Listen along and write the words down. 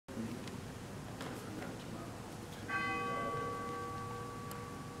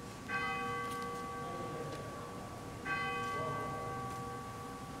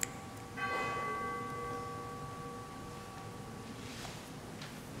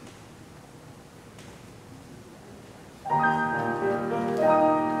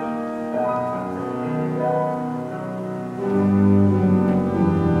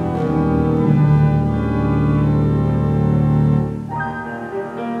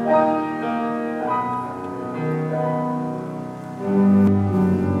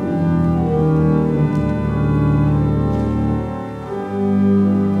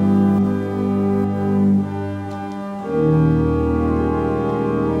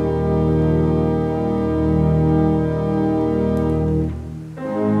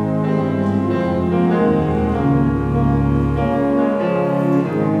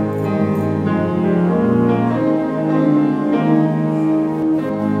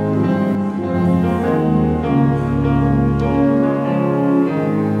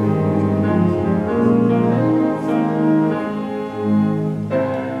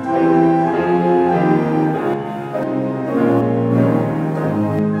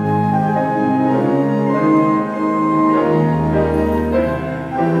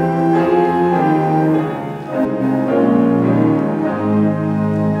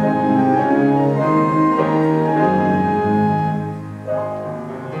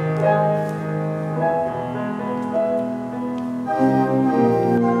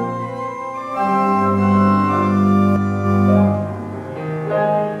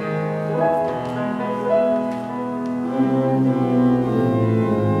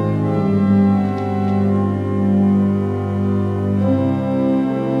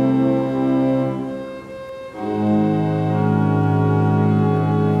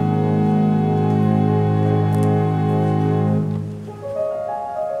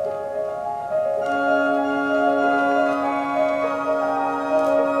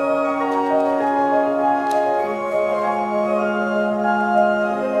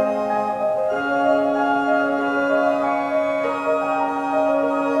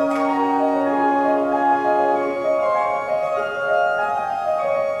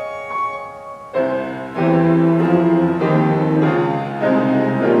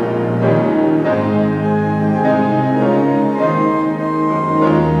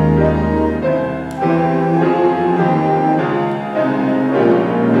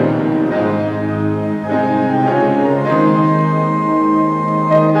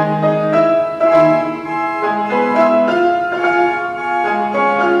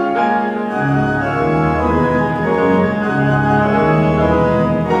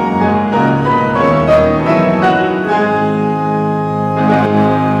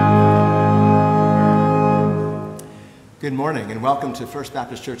morning and welcome to First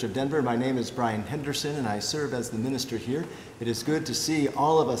Baptist Church of Denver. My name is Brian Henderson and I serve as the minister here. It is good to see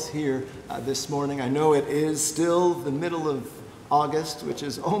all of us here this morning. I know it is still the middle of August, which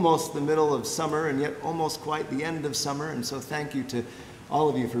is almost the middle of summer and yet almost quite the end of summer. And so thank you to all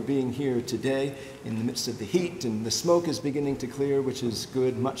of you for being here today in the midst of the heat, and the smoke is beginning to clear, which is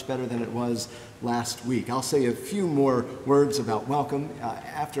good, much better than it was last week. I'll say a few more words about welcome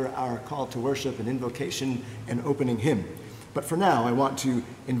after our call to worship and invocation and opening hymn. But for now, I want to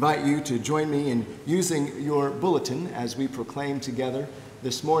invite you to join me in using your bulletin as we proclaim together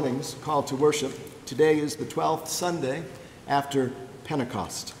this morning's call to worship. Today is the 12th Sunday after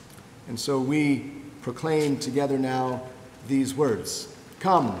Pentecost. And so we proclaim together now these words.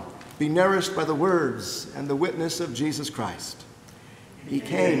 Come, be nourished by the words and the witness of Jesus Christ. He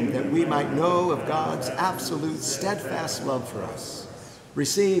came that we might know of God's absolute steadfast love for us,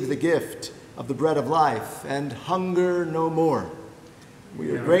 receive the gift of the bread of life, and hunger no more.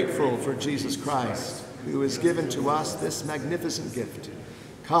 We are grateful for Jesus Christ, who has given to us this magnificent gift.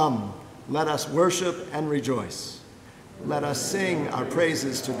 Come, let us worship and rejoice. Let us sing our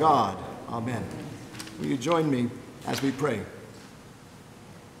praises to God. Amen. Will you join me as we pray?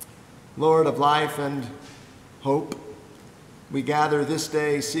 Lord of life and hope, we gather this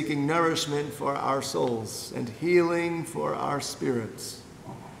day seeking nourishment for our souls and healing for our spirits.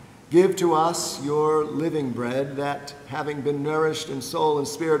 Give to us your living bread, that having been nourished in soul and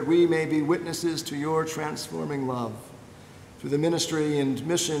spirit, we may be witnesses to your transforming love. Through the ministry and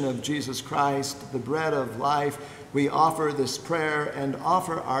mission of Jesus Christ, the bread of life, we offer this prayer and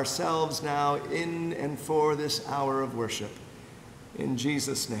offer ourselves now in and for this hour of worship. In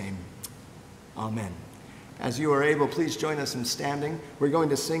Jesus' name, amen. As you are able, please join us in standing. We're going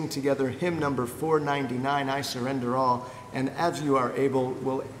to sing together hymn number 499, I Surrender All. And as you are able,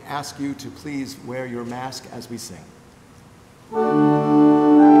 we'll ask you to please wear your mask as we sing.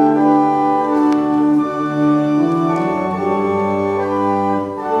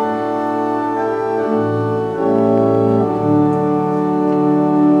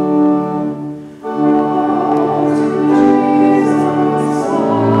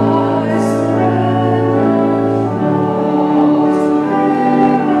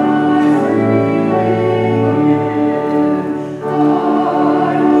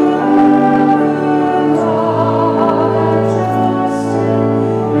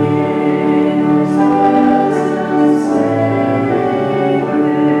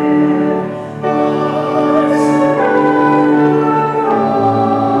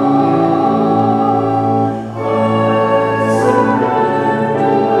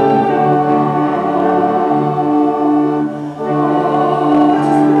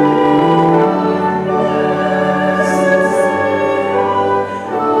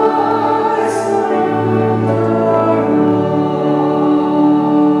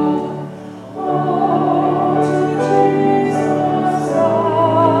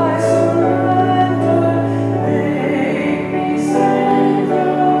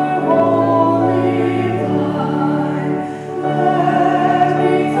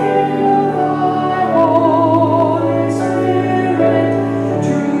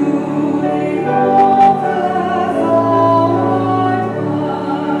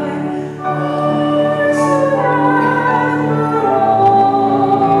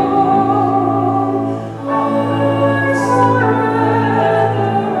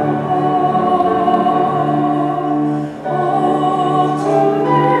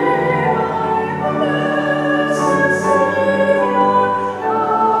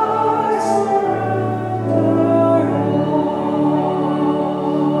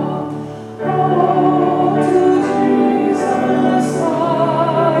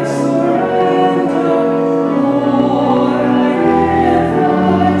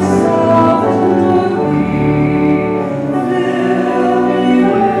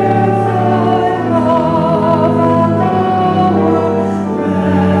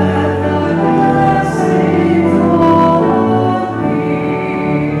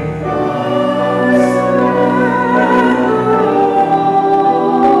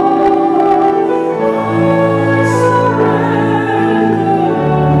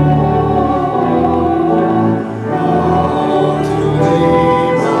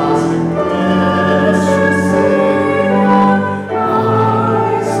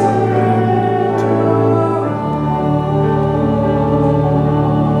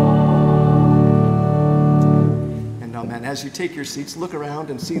 As you take your seats, look around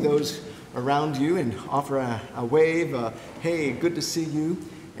and see those around you and offer a wave, hey, good to see you.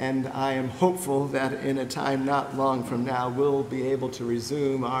 And I am hopeful that in a time not long from now, we'll be able to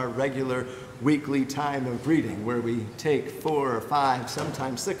resume our regular weekly time of greeting where we take 4 or 5,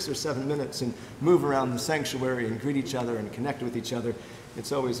 sometimes 6 or 7 minutes and move around the sanctuary and greet each other and connect with each other.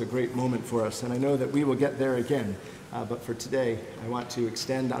 It's always a great moment for us, and I know that we will get there again. But for today, I want to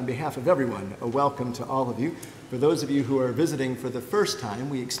extend, on behalf of everyone, a welcome to all of you. For those of you who are visiting for the first time,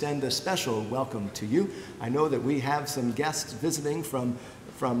 we extend a special welcome to you. I know that we have some guests visiting from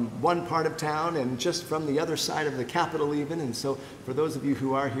one part of town and just from the other side of the Capitol even. And so for those of you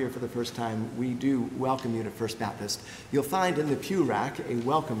who are here for the first time, we do welcome you to First Baptist. You'll find in the pew rack a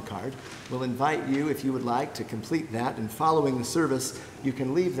welcome card. We'll invite you, if you would like, to complete that. And following the service, you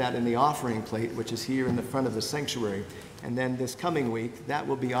can leave that in the offering plate, which is here in the front of the sanctuary. And then this coming week, that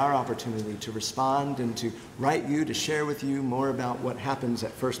will be our opportunity to respond and to write you, to share with you more about what happens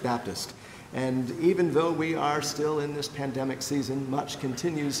at First Baptist. And even though we are still in this pandemic season, much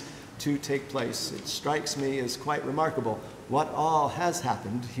continues to take place. It strikes me as quite remarkable what all has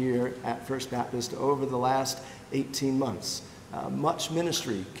happened here at First Baptist over the last 18 months. Much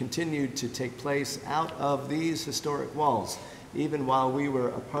ministry continued to take place out of these historic walls, even while we were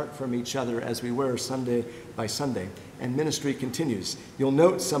apart from each other as we were Sunday by Sunday. And ministry continues. You'll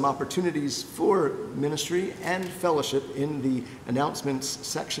note some opportunities for ministry and fellowship in the announcements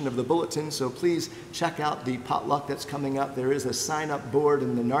section of the bulletin, so please check out the potluck that's coming up. There is a sign-up board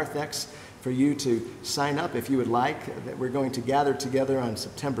in the narthex for you to sign up if you would like, that we're going to gather together on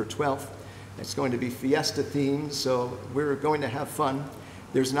September 12th. It's going to be fiesta themed, so we're going to have fun.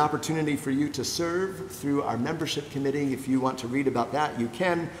 There's an opportunity for you to serve through our membership committee. If you want to read about that, you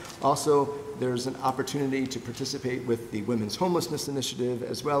can. Also, there's an opportunity to participate with the Women's Homelessness Initiative,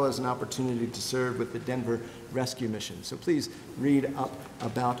 as well as an opportunity to serve with the Denver Rescue Mission. So please read up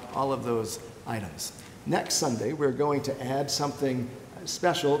about all of those items. Next Sunday, we're going to add something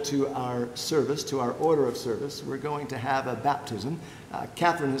special to our service, to our order of service. We're going to have a baptism.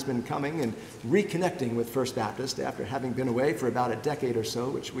 Catherine has been coming and reconnecting with First Baptist after having been away for about a decade or so,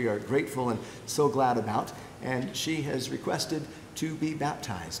 which we are grateful and so glad about. And she has requested to be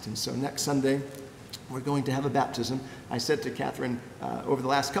baptized. And so next Sunday, we're going to have a baptism. I said to Catherine over the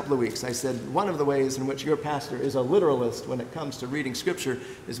last couple of weeks, I said, one of the ways in which your pastor is a literalist when it comes to reading Scripture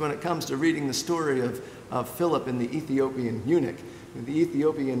is when it comes to reading the story of Philip and the Ethiopian eunuch. The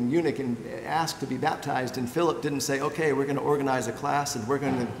Ethiopian eunuch asked to be baptized, and Philip didn't say, okay, we're going to organize a class and we're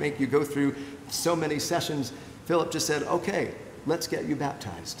going to make you go through so many sessions. Philip just said, okay, let's get you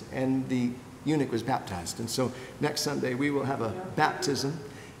baptized. And the eunuch was baptized. And so next Sunday we will have a baptism.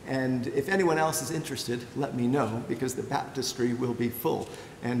 And if anyone else is interested, let me know, because the baptistry will be full.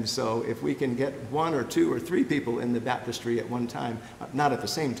 And so if we can get 1 or 2 or 3 people in the baptistry at one time, not at the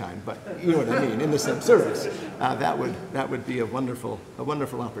same time, but you know what I mean, in the same service, that would be a wonderful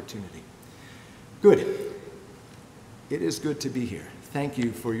opportunity. Good. It is good to be here. Thank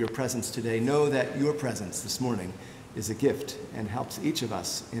you for your presence today. Know that your presence this morning is a gift and helps each of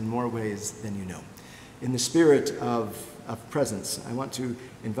us in more ways than you know. In the spirit of presence, I want to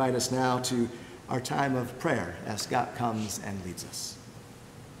invite us now to our time of prayer as Scott comes and leads us.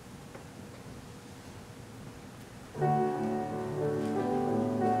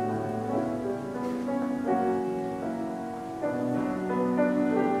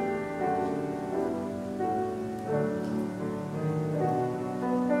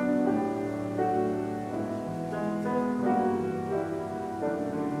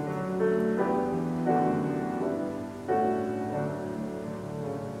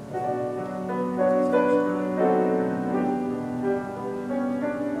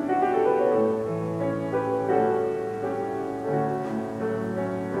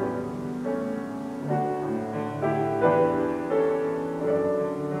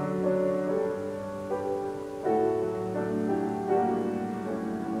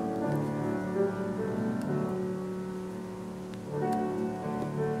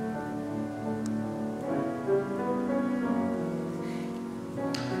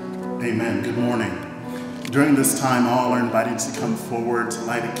 Amen. Good morning. During this time, all are invited to come forward to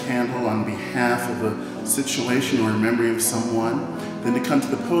light a candle on behalf of a situation or in memory of someone, then to come to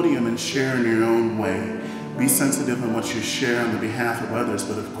the podium and share in your own way. Be sensitive in what you share on the behalf of others,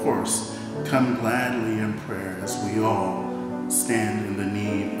 but of course, come gladly in prayer as we all stand in the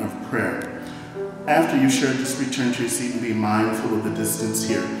need of prayer. After you share, just return to your seat and be mindful of the distance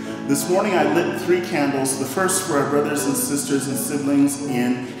here. This morning I lit 3 candles, the first for our brothers and sisters and siblings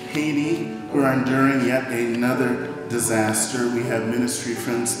in Haiti who are enduring yet another disaster. We have ministry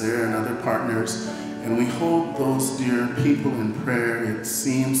friends there and other partners, and we hold those dear people in prayer. It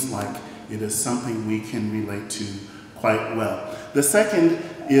seems like it is something we can relate to quite well. The second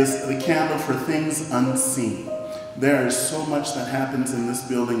is the candle for things unseen. There is so much that happens in this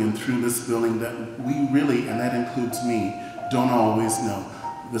building and through this building that we really, and that includes me, don't always know.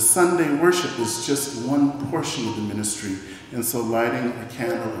 The Sunday worship is just one portion of the ministry, and so lighting a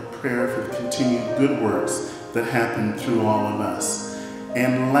candle of prayer for the continued good works that happen through all of us.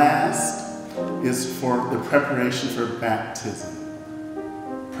 And last is for the preparation for baptism.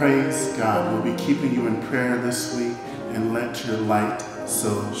 Praise God. We'll be keeping you in prayer this week, and let your light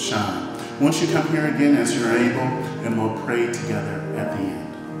so shine. Won't you come here again as you're able, and we'll pray together at the end.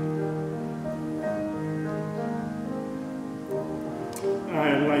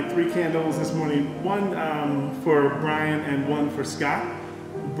 I'd like 3 candles this morning, one for Brian and one for Scott.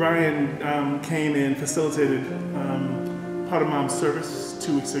 Brian came and facilitated part of Mom's service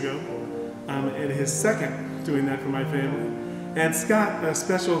 2 weeks ago, and his second doing that for my family. And Scott, a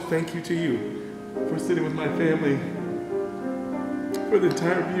special thank you to you for sitting with my family for the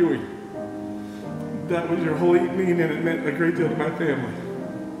entire viewing. That was your whole evening, and it meant a great deal to my family.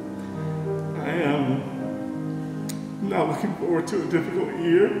 I am now looking forward to a difficult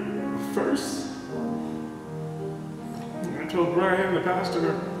year. First, I told Brian, the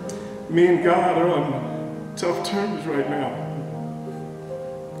pastor, me and God are on tough terms right now.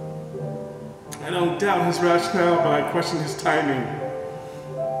 I don't doubt his rationale, but I question his timing.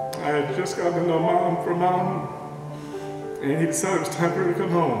 I had just gotten to know Mom from Mom, and he decided it was time for her to come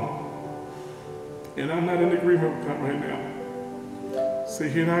home. And I'm not in agreement with that right now. So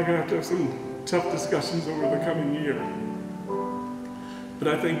he and I are going to have some tough discussions over the coming year. But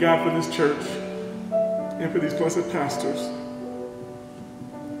I thank God for this church and for these blessed pastors.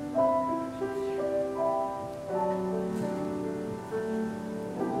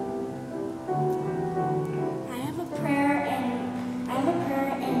 I have a prayer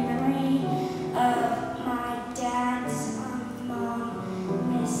in memory of my dad's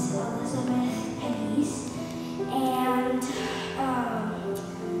mom, Miss Elizabeth Peggy's, and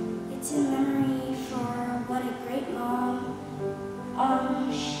it's in memory for what a great mom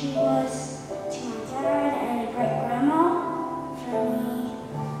she was to my dad, and a great grandma for me.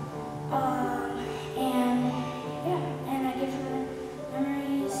 And I give her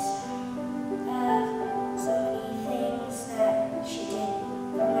memories of so many things that she did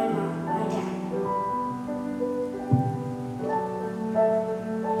for my mom, my dad.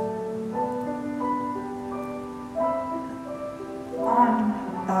 On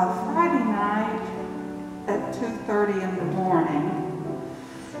Friday night at 2:30 in the morning,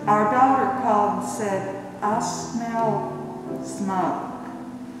 our daughter called and said, "I smell smoke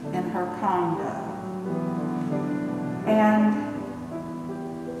in her condo." And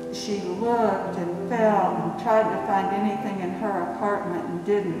she looked and felt and tried to find anything in her apartment and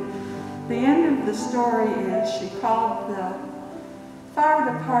didn't. The end of the story is she called the fire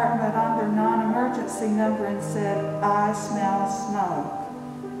department on their non-emergency number and said, "I smell smoke."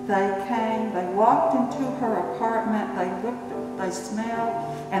 They came, they walked into her apartment, they looked, they smelled,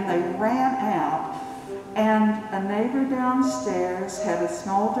 and they ran out. And a neighbor downstairs had a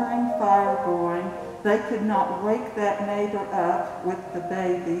smoldering fire going. They could not wake that neighbor up with the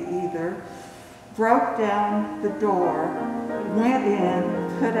baby either. Broke down the door, went in,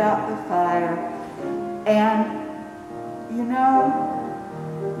 put out the fire, and you know,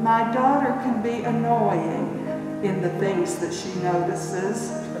 my daughter can be annoying in the things that she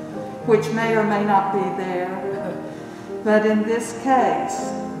notices, which may or may not be there. But in this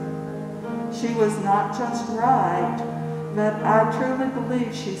case, she was not just right, but I truly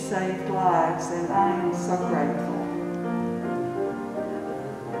believe she saved lives, and I am so grateful.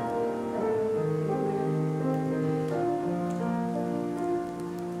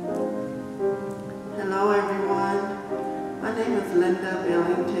 Hello everyone, my name is Linda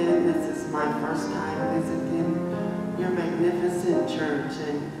Billington. This is my first time visiting your magnificent church,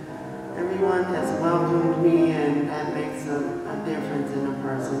 and everyone has welcomed me, and that makes a difference in a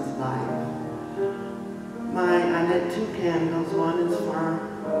person's life. I lit 2 candles. One is for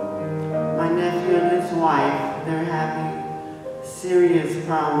my nephew and his wife. They're having serious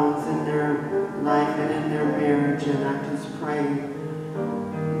problems in their life and in their marriage, and I just pray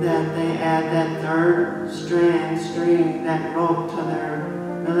that they add that third string, that rope to their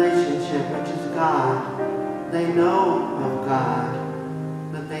relationship, which is God. They know of God,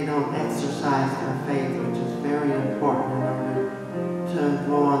 but they don't exercise their faith, which is very important in order to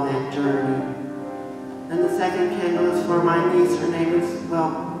go on that journey. And the second candle is for my niece. Her name is,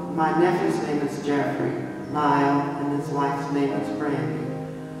 my nephew's name is Jeffrey Lyle, and his wife's name is Brandy.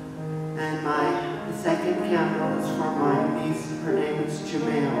 And the second candle is for my niece. Her name is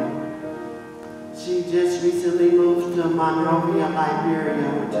Jamel. She just recently moved to Monrovia, Liberia,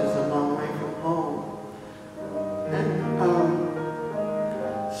 which is a long way from home.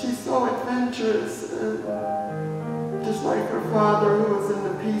 adventurous, and just like her father who was in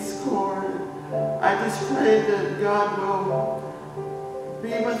the Peace Corps. I just pray that God will be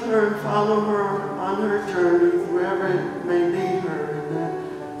with her and follow her on her journeys, wherever it may lead her, and that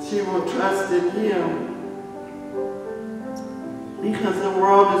she will trust in Him. Because the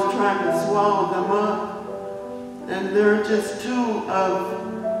world is trying to swallow them up. And they're just two of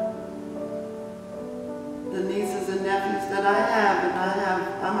the nieces and nephews that I have. And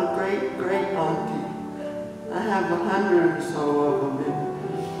I'm a great, great auntie. I have 100 or so of them.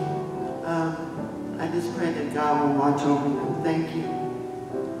 And, I just pray that God will watch over them. Thank you.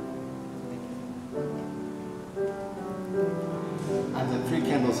 I lit 3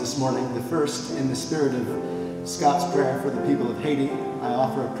 candles this morning. The first, in the spirit of Scott's prayer for the people of Haiti, I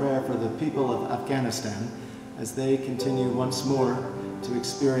offer a prayer for the people of Afghanistan as they continue once more to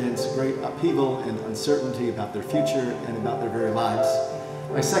experience great upheaval and uncertainty about their future and about their very lives.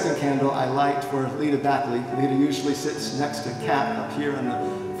 My second candle I light for Lita Backley. Lita usually sits next to Kat up here in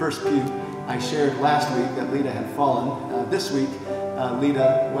the first pew. I shared last week that Lita had fallen. This week,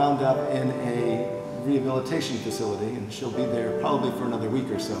 Lita wound up in a rehabilitation facility, and she'll be there probably for another week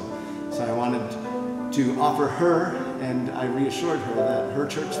or so. So I wanted to offer her, and I reassured her that her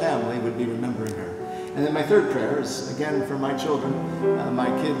church family would be remembering her. And then my third prayer is, again, for my children. My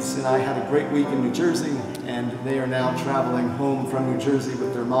kids and I had a great week in New Jersey, and they are now traveling home from New Jersey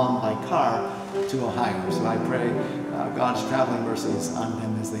with their mom by car to Ohio. So I pray God's traveling mercies on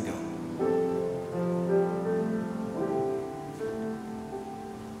them as they go.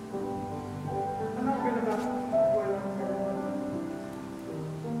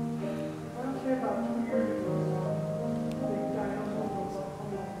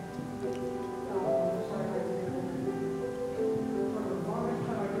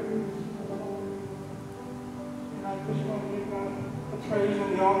 Praise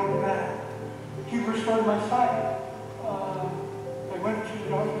and the honor of that. He restored my sight. I went to the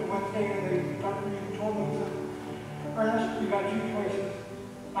doctor one day and the doctor told me, Ernest, you got 2 choices.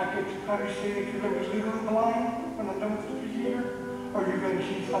 I could either say that you're going to be legally blind when I'm done with the procedure, or you're going to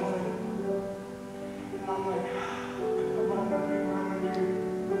see something. And I'm like, what am I going to do, what am I going to do?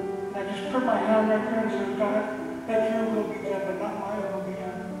 And I just put my hand right there and said, God, that your will be done, but not my will be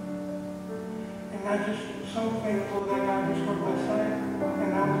done. And I just so thankful that God restored my sight. And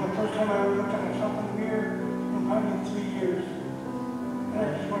that was the first time I ever looked at myself in the mirror in probably 3 years. And I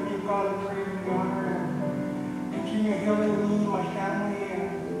just want to give God the praise and the honor and continue healing me, my family, and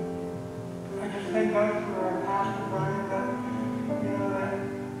I just thank God for our pastor Brian that that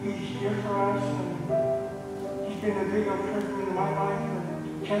he's here for us, and he's been a big encouragement in my life,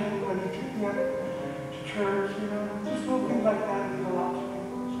 and Ken, when he took me up to church, just little things like that mean a lot to me.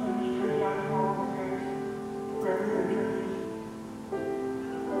 So I just praise God for all of you guys, wherever your journey is.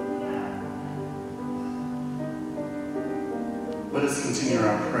 Let us continue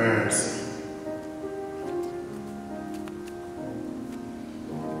our prayers.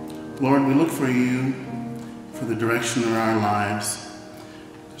 Lord, we look for you for the direction of our lives.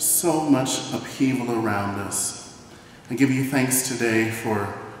 There's so much upheaval around us. I give you thanks today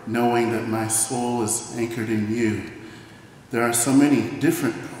for knowing that my soul is anchored in you. There are so many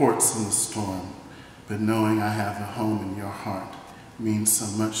different ports in the storm, but knowing I have a home in your heart means so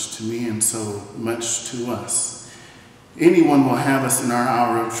much to me and so much to us. Anyone will have us in our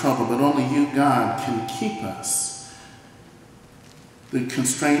hour of trouble, but only you, God, can keep us. The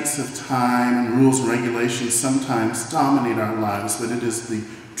constraints of time and rules and regulations sometimes dominate our lives, but it is the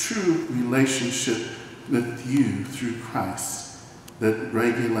true relationship with you through Christ that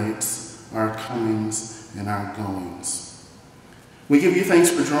regulates our comings and our goings. We give you thanks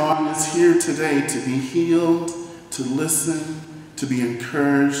for drawing us here today to be healed, to listen, to be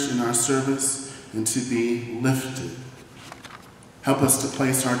encouraged in our service, and to be lifted. Help us to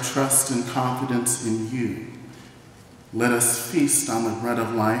place our trust and confidence in you. Let us feast on the bread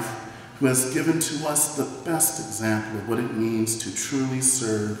of life, who has given to us the best example of what it means to truly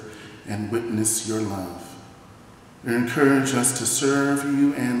serve and witness your love. Encourage us to serve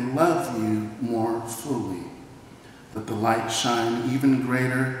you and love you more fully. Let the light shine even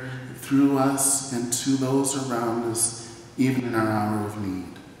greater through us and to those around us, even in our hour of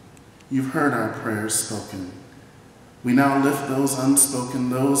need. You've heard our prayers spoken. We now lift those unspoken,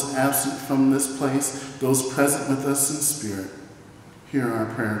 those absent from this place, those present with us in spirit. Hear our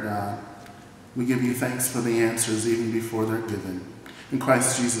prayer, God. We give you thanks for the answers even before they're given. In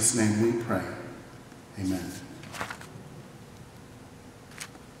Christ Jesus' name we pray. Amen.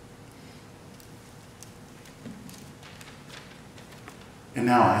 And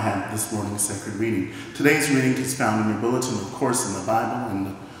now I have this morning's sacred reading. Today's reading is found in your bulletin, of course, in the Bible, and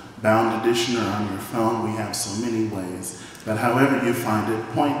the bound edition or on your phone. We have so many ways. But however you find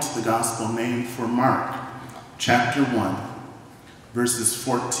it, point to the gospel name for Mark, chapter 1, verses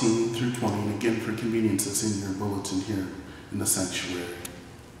 14 through 20. And again, for convenience, it's in your bulletin here in the sanctuary.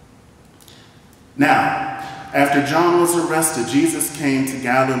 Now, after John was arrested, Jesus came to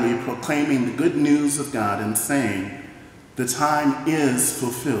Galilee proclaiming the good news of God and saying, "The time is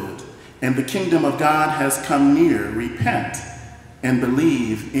fulfilled, and the kingdom of God has come near. Repent and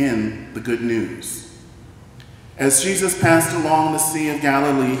believe in the good news." As Jesus passed along the Sea of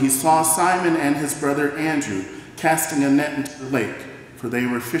Galilee, he saw Simon and his brother Andrew casting a net into the lake, for they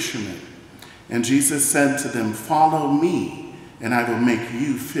were fishermen. And Jesus said to them, "Follow me, and I will make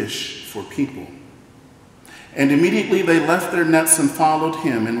you fish for people." And immediately they left their nets and followed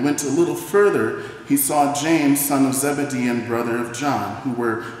him, and went a little further. He saw James, son of Zebedee and brother of John, who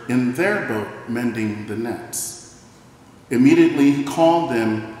were in their boat mending the nets. Immediately he called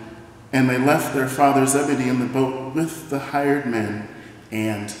them, and they left their father Zebedee in the boat with the hired men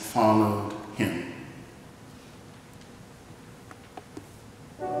and followed him.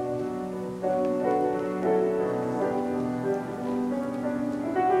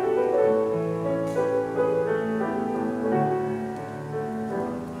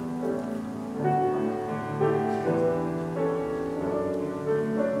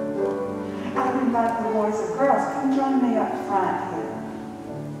 Invite the boys and girls, come join me up front here.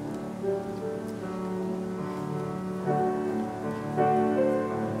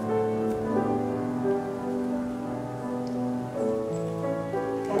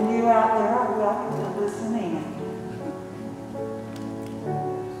 And you out there are welcome to listen in.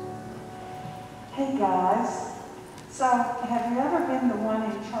 Hey guys, so have you ever been the one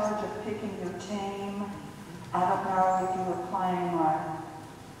in charge of picking your team? I don't know if you were playing like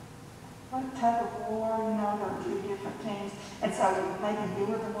tug of war, you know, there are two different teams. And so maybe you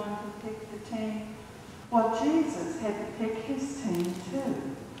were the one who picked the team. Well, Jesus had to pick his team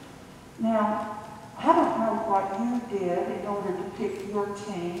too. Now, I don't know what you did in order to pick your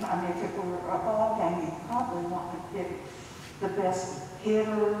team. I mean, if it were a ball game, you'd probably want to pick the best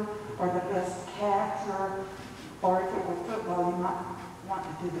hitter or the best catcher. Or if it were football, you might want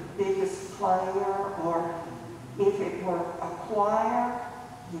to do the biggest player. Or if it were a choir,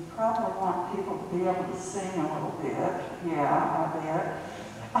 you probably want people to be able to sing a little bit. Yeah, I bet.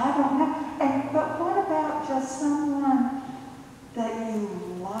 I don't know. But what about just someone that you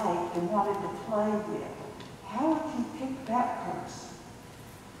liked and wanted to play with? How would you pick that person?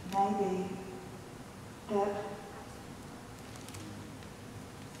 Maybe that...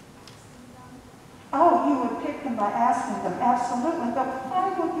 Oh, you would pick them by asking them, absolutely. But why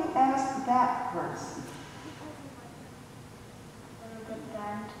would you ask that person?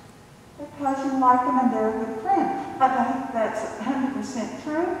 Because you like them and they're a good friend. I think that's 100%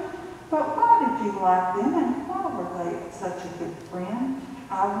 true. But why did you like them and why were they such a good friend?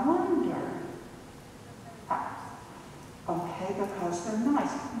 I wonder. Okay, because they're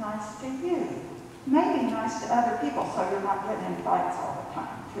nice to you. Maybe nice to other people, so you're not getting in fights all the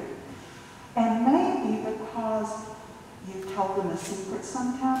time, too. And maybe because you told them a secret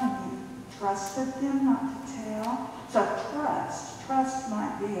sometime and you trusted them not to tell. So trust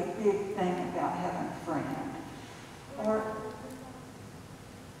might be a big thing about having a friend. Or,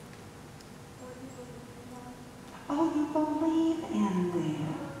 oh, you believe in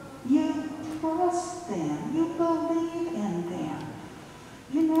them. You trust them. You believe in them.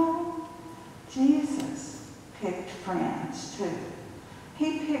 You know, Jesus picked friends too.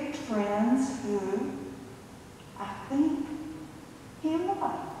 He picked friends who I think he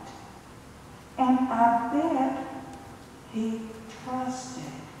liked. And I bet he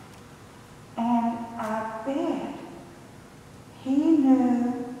trusted. And I bet he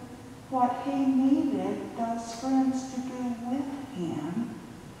knew what he needed those friends to do with him.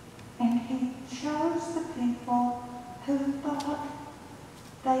 And he chose the people who thought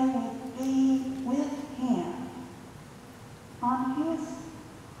they would be with him on his,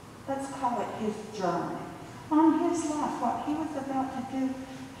 let's call it his journey, on his life, what he was about to do.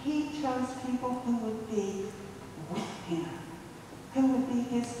 He chose people who would be with him, who would be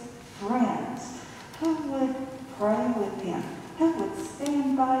his friends, who would pray with him, who would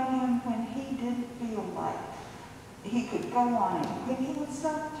stand by him when he didn't feel like he could go on, when he was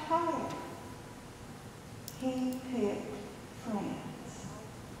so tired. He picked friends.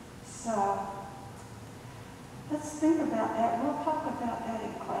 So let's think about that. We'll talk about that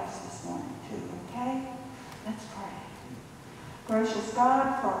in class this morning too, okay? Let's pray. Gracious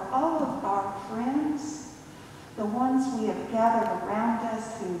God, for all of our friends, the ones we have gathered around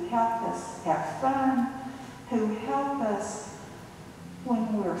us who help us have fun, who help us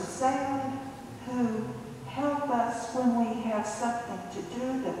when we're sad, who help us when we have something to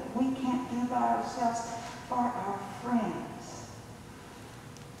do that we can't do by ourselves, for our friends.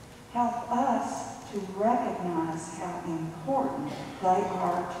 Help us to recognize how important they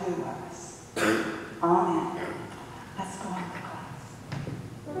are to us. Amen. Let's go on to class.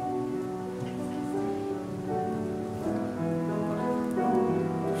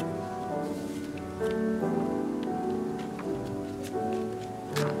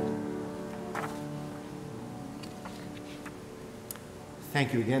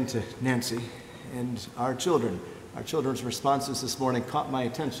 Thank you again to Nancy and our children. Our children's responses this morning caught my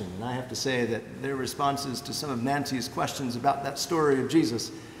attention, and I have to say that their responses to some of Nancy's questions about that story of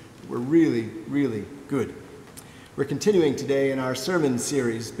Jesus were really, really good. We're continuing today in our sermon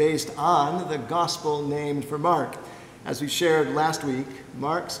series based on the gospel named for Mark. As we shared last week,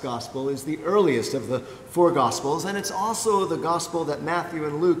 Mark's gospel is the earliest of the four gospels, and it's also the gospel that Matthew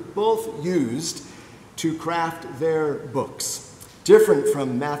and Luke both used to craft their books. Different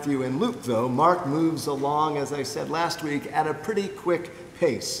from Matthew and Luke, though, Mark moves along, as I said last week, at a pretty quick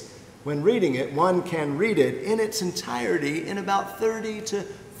pace. When reading it, one can read it in its entirety in about 30 to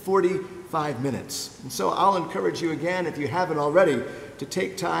 45 minutes. And so I'll encourage you again, if you haven't already, to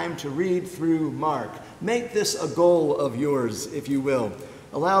take time to read through Mark. Make this a goal of yours, if you will.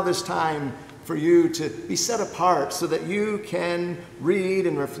 Allow this time for you to be set apart so that you can read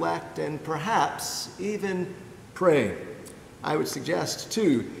and reflect and perhaps even pray. I would suggest,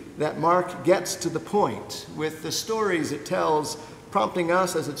 too, that Mark gets to the point with the stories it tells, prompting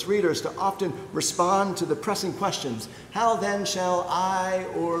us as its readers to often respond to the pressing questions, how then shall I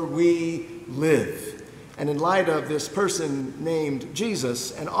or we live? And in light of this person named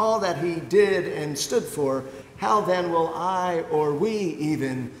Jesus and all that he did and stood for, how then will I or we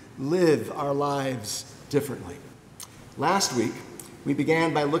even live our lives differently? Last week, we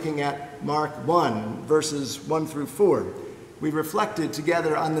began by looking at Mark 1, verses 1 through 4. We reflected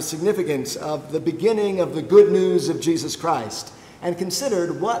together on the significance of the beginning of the good news of Jesus Christ and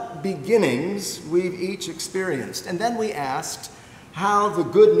considered what beginnings we've each experienced. And then we asked how the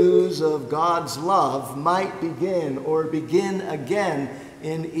good news of God's love might begin or begin again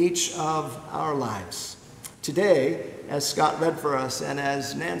in each of our lives. Today, as Scott read for us and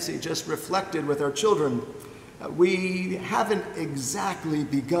as Nancy just reflected with our children, we haven't exactly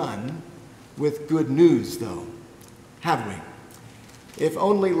begun with good news, though, have we? If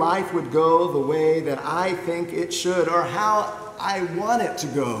only life would go the way that I think it should, or how I want it to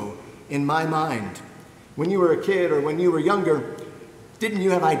go in my mind. When you were a kid or when you were younger, didn't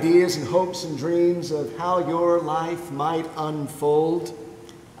you have ideas and hopes and dreams of how your life might unfold?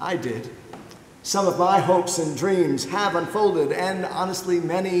 I did. Some of my hopes and dreams have unfolded, and honestly,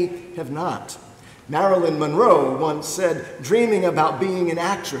 many have not. Marilyn Monroe once said, "Dreaming about being an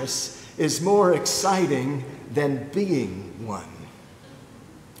actress is more exciting than being one."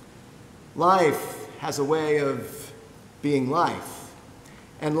 Life has a way of being life,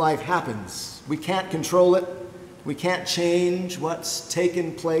 and life happens. We can't control it. We can't change what's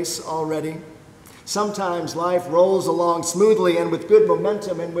taken place already. Sometimes life rolls along smoothly and with good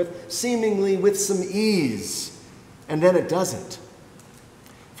momentum and seemingly with some ease, and then it doesn't.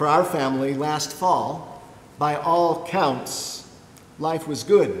 For our family last fall, by all counts, life was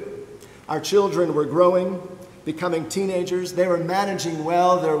good. Our children were growing, becoming teenagers. They were managing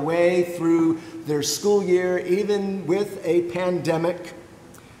well their way through their school year, even with a pandemic.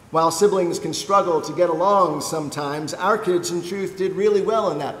 While siblings can struggle to get along sometimes, our kids, in truth, did really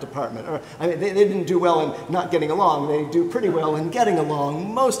well in that department. They didn't do well in not getting along. They do pretty well in getting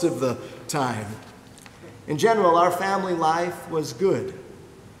along most of the time. In general, our family life was good.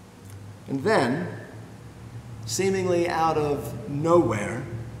 And then, seemingly out of nowhere,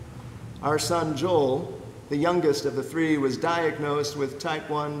 our son Joel, the youngest of the three, was diagnosed with type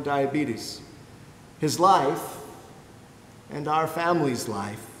 1 diabetes. His life, and our family's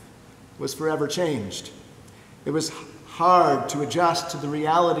life, was forever changed. It was hard to adjust to the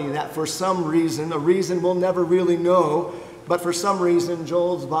reality that for some reason, a reason we'll never really know, but for some reason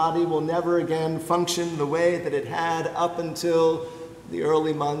Joel's body will never again function the way that it had up until the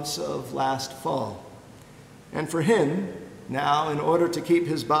early months of last fall. And for him, now, in order to keep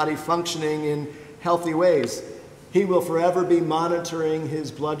his body functioning in healthy ways, he will forever be monitoring his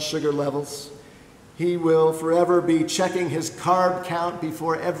blood sugar levels. He will forever be checking his carb count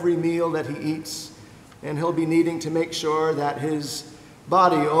before every meal that he eats, and he'll be needing to make sure that his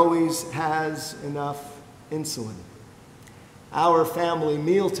body always has enough insulin. Our family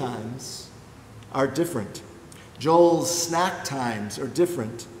meal times are different. Joel's snack times are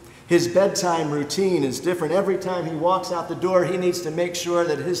different. His bedtime routine is different. Every time he walks out the door, he needs to make sure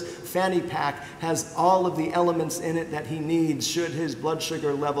that his fanny pack has all of the elements in it that he needs should his blood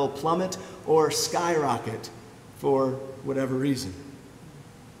sugar level plummet or skyrocket for whatever reason.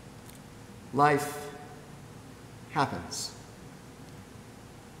 Life happens.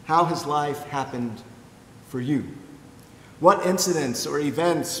 How has life happened for you? What incidents or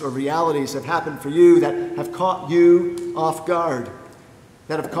events or realities have happened for you that have caught you off guard,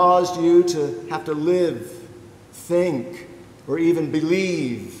 that have caused you to have to live, think, or even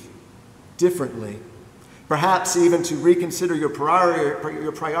believe differently? Perhaps even to reconsider your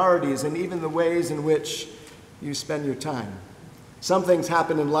priorities and even the ways in which you spend your time. Some things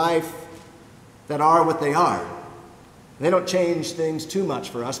happen in life that are what they are. They don't change things too much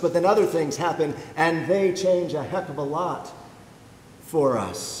for us, but then other things happen and they change a heck of a lot for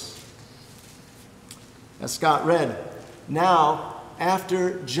us. As Scott read, now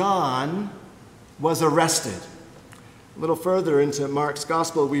after John was arrested. A little further into Mark's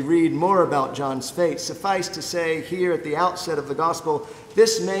gospel, we read more about John's fate. Suffice to say here at the outset of the gospel,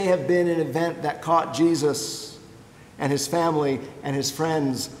 this may have been an event that caught Jesus and his family and his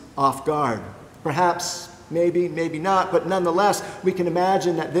friends off guard. Perhaps, maybe not, but nonetheless, we can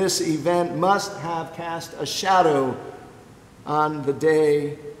imagine that this event must have cast a shadow on the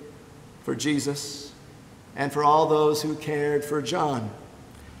day for Jesus and for all those who cared for John.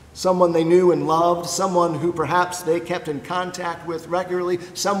 Someone they knew and loved, someone who perhaps they kept in contact with regularly,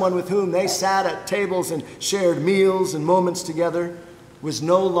 someone with whom they sat at tables and shared meals and moments together, was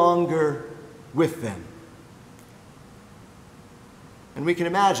no longer with them. And we can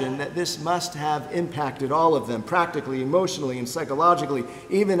imagine that this must have impacted all of them, practically, emotionally, and psychologically,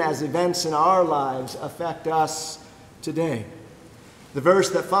 even as events in our lives affect us today. The verse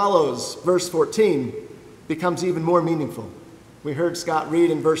that follows, verse 14, becomes even more meaningful. We heard Scott read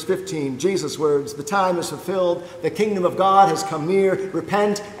in verse 15, Jesus' words, "The time is fulfilled, the kingdom of God has come near,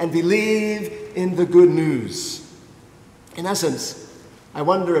 repent and believe in the good news." In essence, I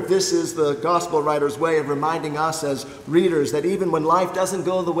wonder if this is the gospel writer's way of reminding us as readers that even when life doesn't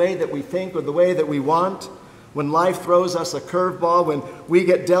go the way that we think or the way that we want, when life throws us a curveball, when we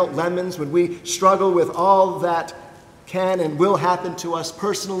get dealt lemons, when we struggle with all that can and will happen to us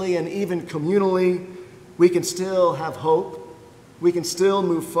personally and even communally, we can still have hope. We can still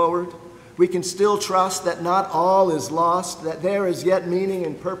move forward. We can still trust that not all is lost, that there is yet meaning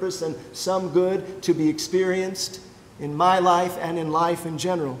and purpose and some good to be experienced in my life and in life in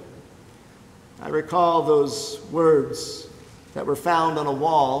general. I recall those words that were found on a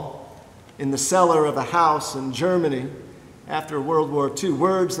wall in the cellar of a house in Germany after World War II.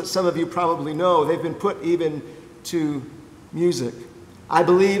 Words that some of you probably know. They've been put even to music. I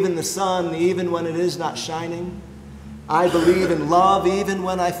believe in the sun even when it is not shining. I believe in love even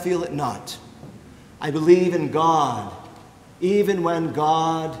when I feel it not. I believe in God even when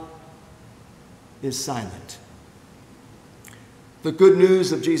God is silent. The good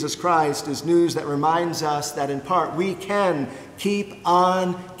news of Jesus Christ is news that reminds us that in part we can keep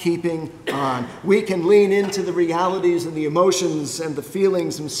on keeping on. We can lean into the realities and the emotions and the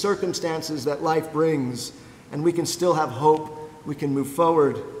feelings and circumstances that life brings, and we can still have hope. We can move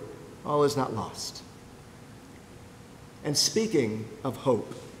forward. All is not lost. And speaking of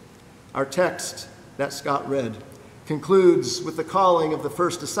hope, our text that Scott read concludes with the calling of the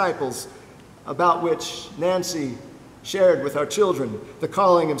first disciples, about which Nancy shared with our children, the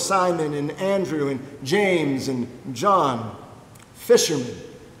calling of Simon and Andrew and James and John, fishermen.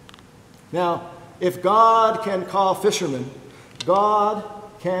 Now, if God can call fishermen, God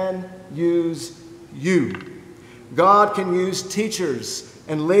can use you. God can use teachers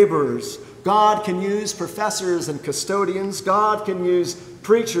and laborers. God can use professors and custodians. God can use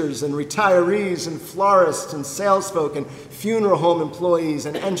preachers and retirees and florists and salesfolk and funeral home employees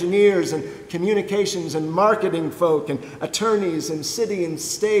and engineers and communications and marketing folk and attorneys and city and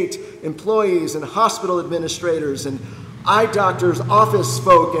state employees and hospital administrators and eye doctors, office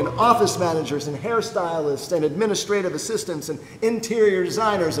folk and office managers and hairstylists and administrative assistants and interior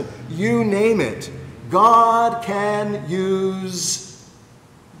designers and you name it. God can use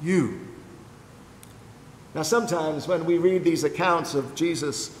you. Now, sometimes when we read these accounts of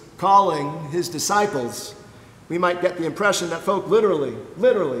Jesus calling his disciples, we might get the impression that folk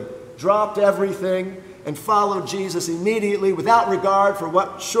literally dropped everything and followed Jesus immediately without regard for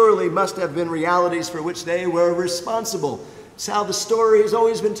what surely must have been realities for which they were responsible. It's how the story has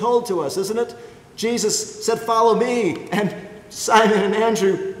always been told to us, isn't it? Jesus said, "Follow me," and Simon and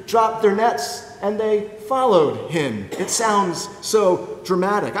Andrew dropped their nets and they followed him. It sounds so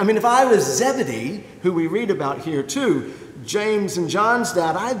dramatic. I mean, if I was Zebedee, who we read about here too, James and John's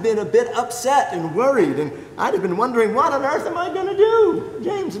dad, I've been a bit upset and worried, and I'd have been wondering, what on earth am I going to do?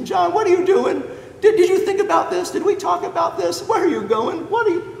 James and John, what are you doing? Did you think about this? Did we talk about this? Where are you going? What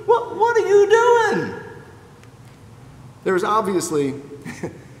are you doing? There's obviously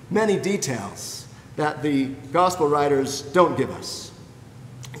many details that the gospel writers don't give us.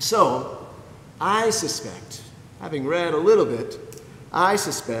 So, I suspect, having read a little bit, I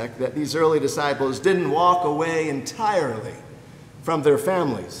suspect that these early disciples didn't walk away entirely from their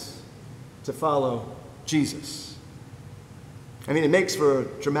families to follow Jesus. I mean, it makes for a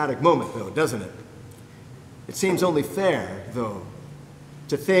dramatic moment, though, doesn't it? It seems only fair, though,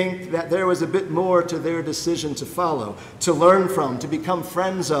 to think that there was a bit more to their decision to follow, to learn from, to become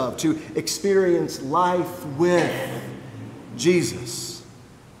friends of, to experience life with Jesus.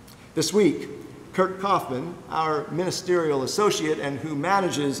 This week, Kurt Kaufman, our ministerial associate and who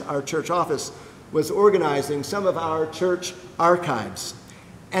manages our church office, was organizing some of our church archives.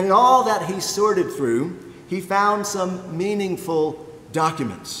 And in all that he sorted through, he found some meaningful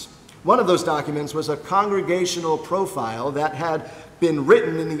documents. One of those documents was a congregational profile that had been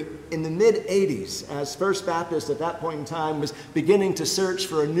written in the mid-'80s as First Baptist at that point in time was beginning to search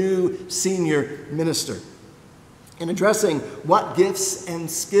for a new senior minister. In addressing what gifts and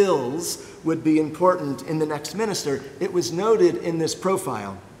skills would be important in the next minister, it was noted in this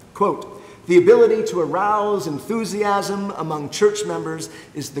profile, quote, "The ability to arouse enthusiasm among church members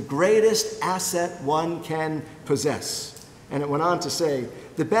is the greatest asset one can possess." And it went on to say,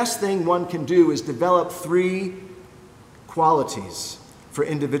 "The best thing one can do is develop 3 qualities for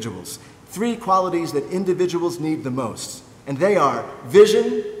individuals. 3 qualities that individuals need the most. And they are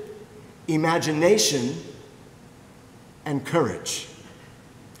vision, imagination, and courage."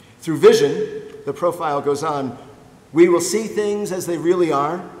 Through vision, the profile goes on, we will see things as they really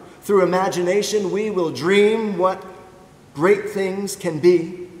are. Through imagination, we will dream what great things can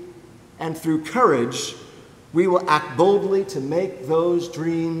be. And through courage, we will act boldly to make those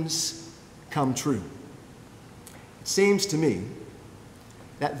dreams come true. It seems to me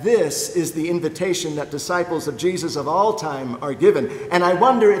that this is the invitation that disciples of Jesus of all time are given. And I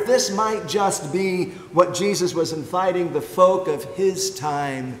wonder if this might just be what Jesus was inviting the folk of his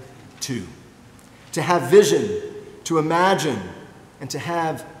time to have vision, to imagine, and to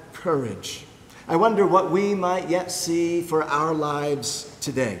have courage. I wonder what we might yet see for our lives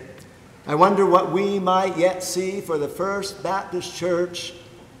today. I wonder what we might yet see for the First Baptist Church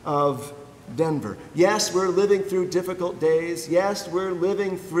of Denver. Yes, we're living through difficult days. Yes, we're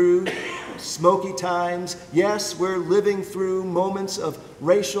living through smoky times. Yes, we're living through moments of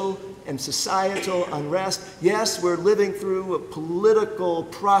racial and societal unrest. Yes, we're living through a political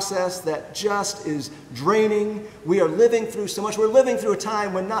process that just is draining. We are living through so much. We're living through a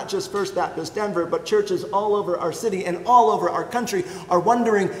time when not just First Baptist Denver, but churches all over our city and all over our country are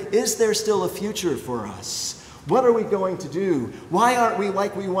wondering, is there still a future for us? What are we going to do? Why aren't we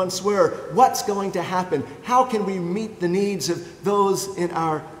like we once were? What's going to happen? How can we meet the needs of those in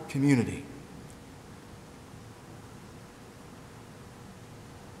our community?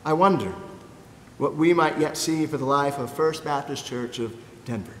 I wonder what we might yet see for the life of First Baptist Church of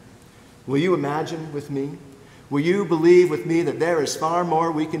Denver. Will you imagine with me? Will you believe with me that there is far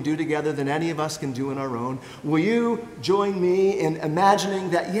more we can do together than any of us can do on our own? Will you join me in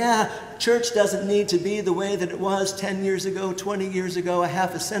imagining that, yeah, church doesn't need to be the way that it was 10 years ago, 20 years ago, a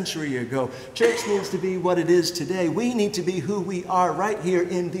half a century ago. Church needs to be what it is today. We need to be who we are right here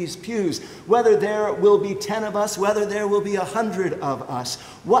in these pews. Whether there will be 10 of us, whether there will be 100 of us,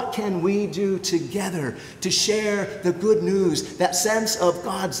 what can we do together to share the good news, that sense of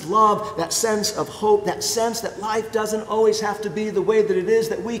God's love, that sense of hope, that sense that life doesn't always have to be the way that it is,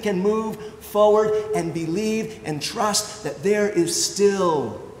 that we can move forward and believe and trust that there is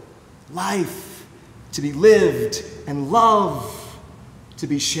still life to be lived and love to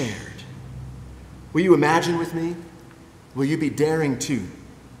be shared. Will you imagine with me? Will you be daring to?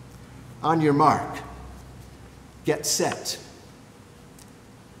 On your mark, get set.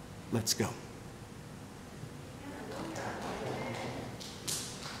 Let's go.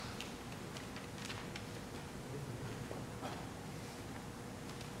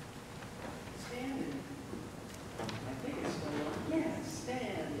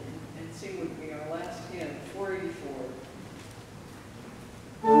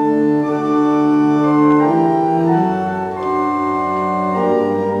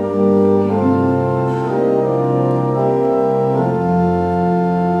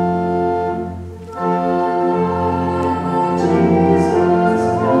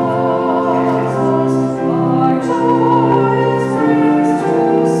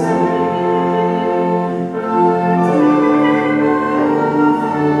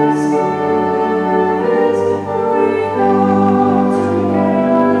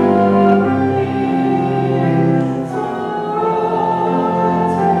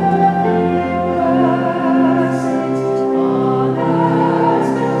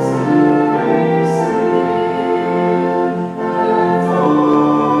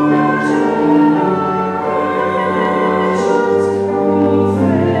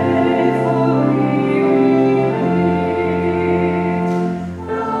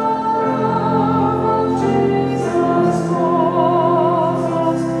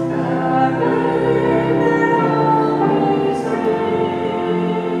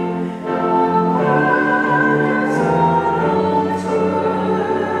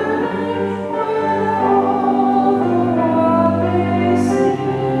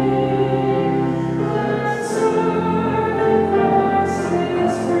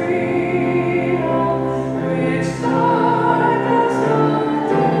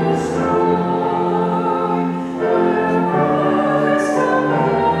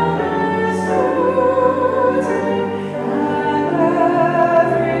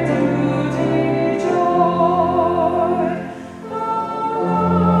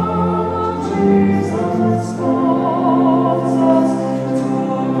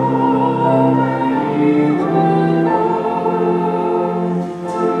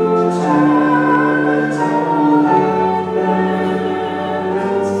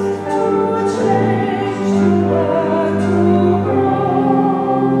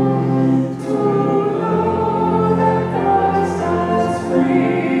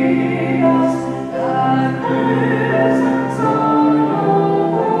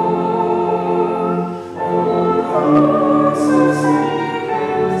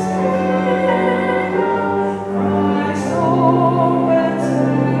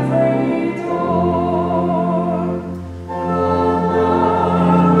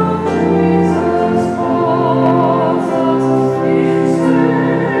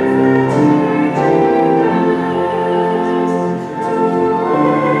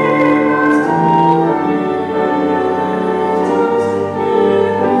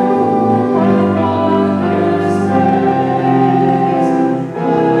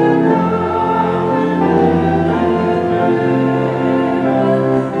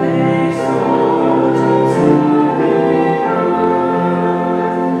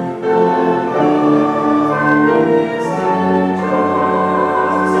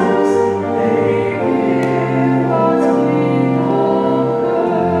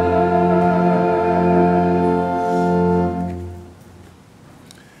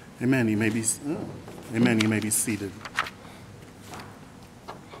 be, amen, you may be seated.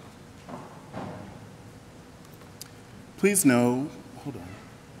 Please know, hold on.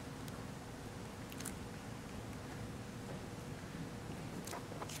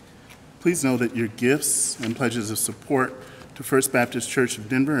 Please know that your gifts and pledges of support to First Baptist Church of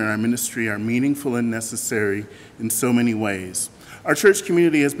Denver and our ministry are meaningful and necessary in so many ways. Our church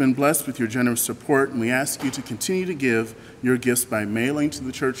community has been blessed with your generous support, and we ask you to continue to give your gifts by mailing to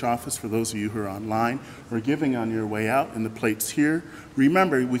the church office for those of you who are online, or giving on your way out in the plates here.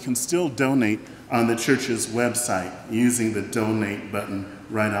 Remember, we can still donate on the church's website using the donate button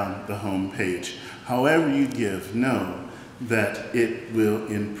right on the home page. However you give, know that it will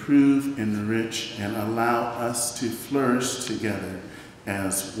improve, enrich, and allow us to flourish together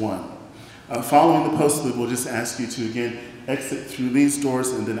as one. Following the post salute, we'll just ask you to again exit through these doors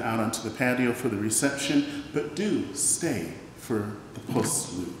and then out onto the patio for the reception, but do stay for the post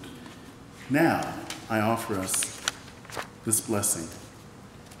salute. Now, I offer us this blessing.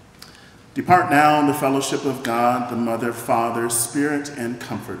 Depart now in the fellowship of God, the Mother, Father, Spirit, and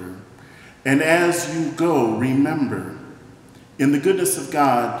Comforter. And as you go, remember, in the goodness of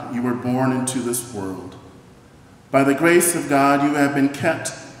God, you were born into this world. By the grace of God, you have been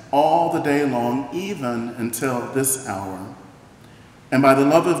kept all the day long, even until this hour. And by the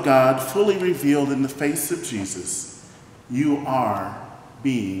love of God, fully revealed in the face of Jesus, you are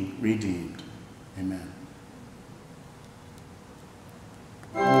being redeemed. Amen.